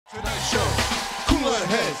Tonight show, cooler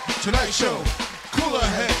heads. Tonight show, cooler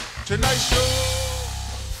heads. Tonight show.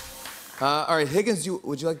 All right, Higgins,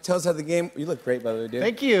 would you like to tell us how the game? You look great, by the way, dude.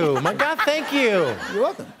 Thank you. My God, thank you. You're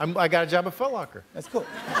welcome. I got a job at Foot Locker. That's cool.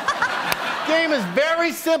 Game is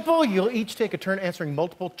very simple. You'll each take a turn answering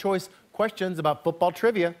multiple choice questions about football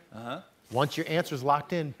trivia. Once your answer's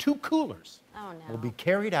locked in, 2 coolers will be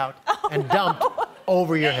carried out and dumped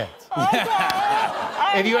over your heads.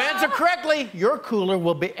 If you answer correctly, your cooler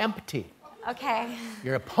will be empty. Okay.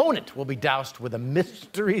 Your opponent will be doused with a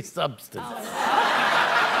mystery substance.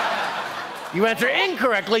 You answer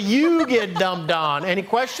incorrectly, you get dumped on. Any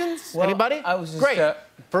questions? Well, Anybody? I was just, Great.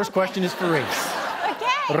 First question is for Reese.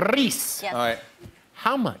 Okay. Reese. Yes. All right.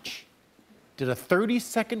 How much did a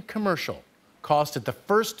 30-second commercial cost at the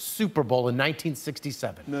first Super Bowl in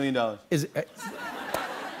 1967? $1 million. Is it,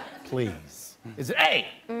 please. Is it A,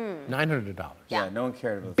 $900? Yeah, no one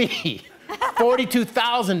cared about B,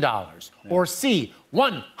 $42,000? Or C,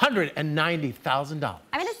 $190,000?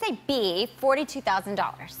 I'm going to say B,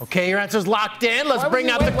 $42,000. Okay, your answer's locked in. Let's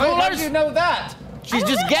bring out the coolers. Why do you know that? She's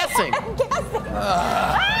just guessing. I'm guessing.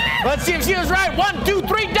 Let's see if she was right. 1, 2,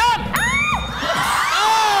 3, dump!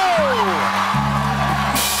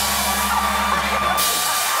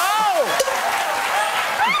 Oh!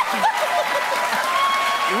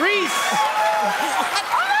 Reese!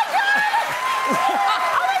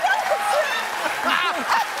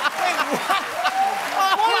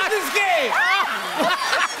 What is this game?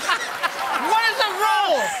 What is the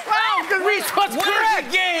rule? Wow, because Reese was What correct.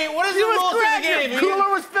 is the game? What is He the was rules of correct. the game? Your cooler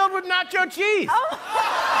was filled with nacho cheese.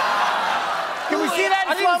 Can we see that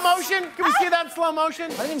in slow motion? Can we see that in slow motion? I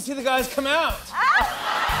didn't even see the guys come out.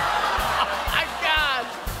 My God.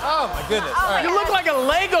 Oh, my goodness. All right. You look like a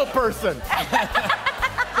Lego person.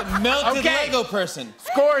 Melted Okay. Lego person.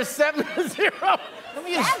 Score is 7-0. Can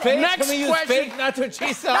we use fake? Next Can we use question. fake nacho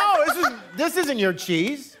cheese sauce? No, this isn't your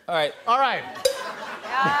cheese. All right. All right.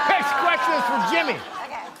 Next question is for Jimmy.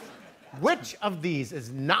 Okay. Which of these is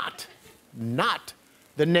not the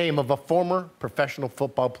name of a former professional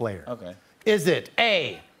football player? Okay. Is it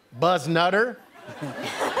A, Buzz Nutter,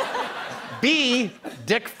 B,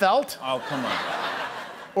 Dick Felt, Oh, come on.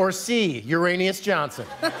 or C, Uranus Johnson?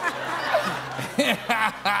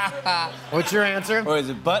 What's your answer? Or is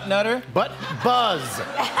it butt nutter? Buzz.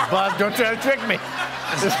 Buzz, don't try to trick me.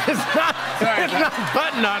 It's not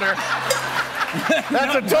Butt Nutter.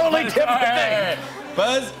 That's a totally different thing.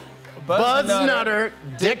 Buzz Nutter,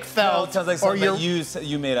 Dick Felt, Sounds like or something that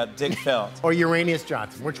you made up. Dick Felt. or Uranus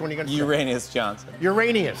Johnson. Which one are you going to say? Uranus Johnson.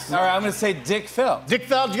 Uranus. All right, I'm going to say Dick Felt. Dick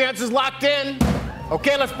Felt, your answer's locked in.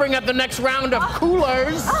 Okay, let's bring up the next round of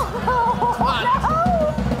coolers. Come on.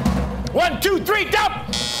 1, 2, 3, dump!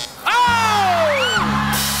 Oh!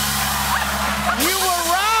 You were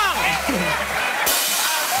wrong!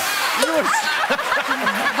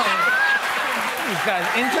 These guys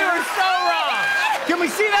You were so wrong! Can we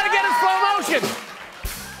see that again in slow motion?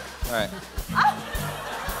 All right.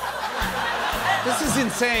 This is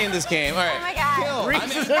insane, this game. All right. Oh, my God.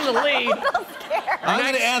 Reese is in the lead. I'm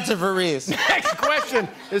going to answer for Reese. Next question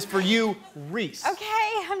is for you, Reese. Okay,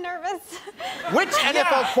 I'm nervous. Which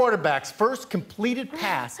NFL quarterback's first completed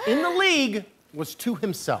pass in the league was to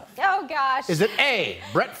himself? Oh, gosh. Is it A,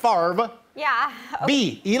 Brett Favre, Yeah. Okay.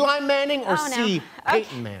 B, Eli Manning, or Oh, no. C, Peyton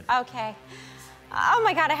Okay. Manning? Okay. Oh,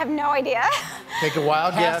 my God, I have no idea. Take a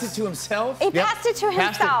wild Passed guess. it to himself? He passed it to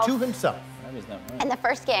himself. Passed it to himself. That is not right. In the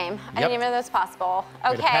first game. I Yep. didn't even know that was possible.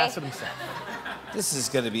 Way to Okay. pass it himself. This is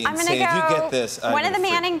going to be I'm gonna insane. go If you get this, one of the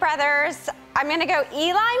Manning brothers. I'm gonna go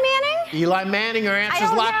Eli Manning. Eli Manning, your answer's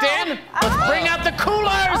don't locked know. in. Let's bring out the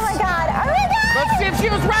coolers. Oh my God! Oh my God! Let's see if she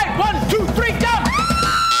was right. 1, 2, 3, dump!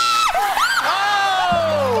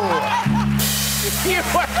 Oh! It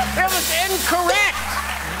was incorrect.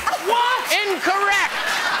 What? Incorrect.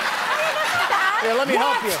 Here, let me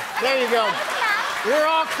help you. There you go. You're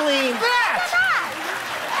all clean.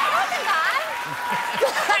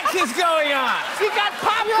 What is going on? She got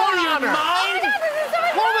popcorn on her.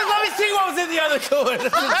 Let me see what was in the other cooler. This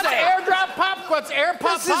is That's insane. airdrop popcorn. That's air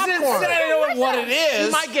pop This is popcorn. insane. I don't know what it is.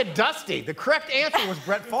 You might get dusty. The correct answer was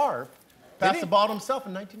Brett Favre. Passed the ball to himself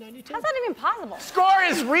in 1992. How's that even possible? Score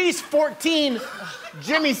is Reese 14,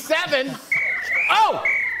 Jimmy 7. Oh!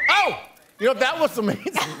 You know what that whistle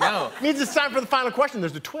means? No. It means it's time for the final question.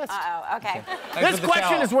 There's a twist. Uh-oh, okay. This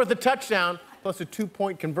question is worth a touchdown plus a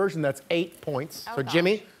 2-point conversion. That's 8 points. Oh, So, gosh.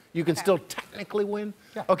 Jimmy, you can still technically win.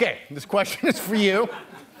 Yeah. Okay, this question is for you.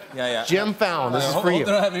 Yeah. Jim Fallon, this is hope for they you.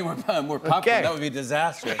 don't have any more popcorn. Okay. That would be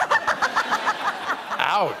disastrous.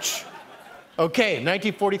 Ouch. Okay,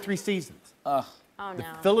 1943 season. Oh, The no.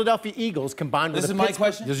 Philadelphia Eagles combined with This the is my Pittsburgh-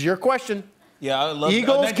 question? This is your question. Yeah, I love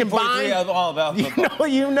Eagles 1943, combined. I'm all about football.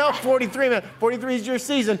 You know 43, man. 43 is your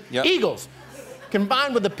season. Yep. Eagles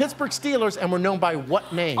combined with the Pittsburgh Steelers and were known by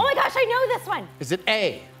what name? Oh my gosh, I know this one. Is it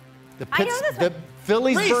A, the I know this one.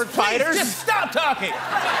 Phillipsburg Reese, Fighters? please, just stop talking. But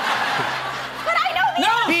I know the No,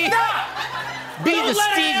 answer. stop. B, Don't the let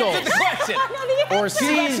her answer Steagles. the question. I know the Or answer.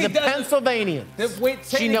 C, actually the doesn't- Pennsylvanians. Wait,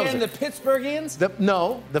 say She it knows again, it. the Pittsburghians?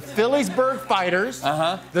 No, the Phillipsburg Fighters,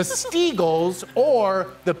 the Steagles, or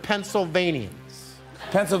the Pennsylvanians.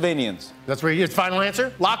 Pennsylvanians. That's where your final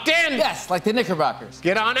answer? Locked in. Yes, like the Knickerbockers.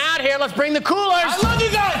 Get on out here. Let's bring the coolers. I love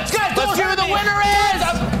you guys. Guys, Let's don't see who hurt the me. winner is.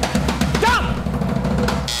 Dump.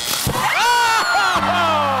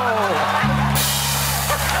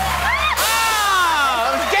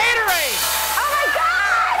 It was Gatorade. Oh my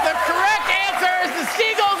God! The correct answer is the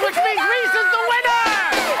Steagles, which means Reese is the winner.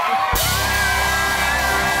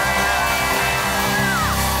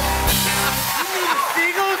 The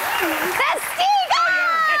Seagulls!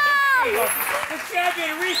 The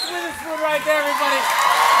champion, Reese Witherspoon right there, everybody.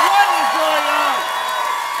 What is going on?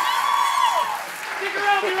 Stick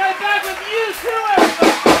around, we'll be right back with you too,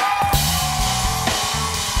 everybody.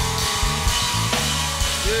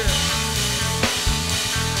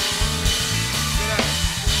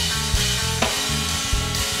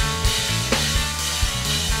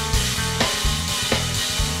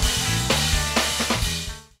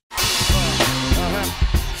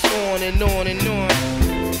 On and on and on.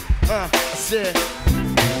 I said,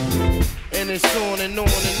 and it's on and on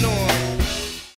and on.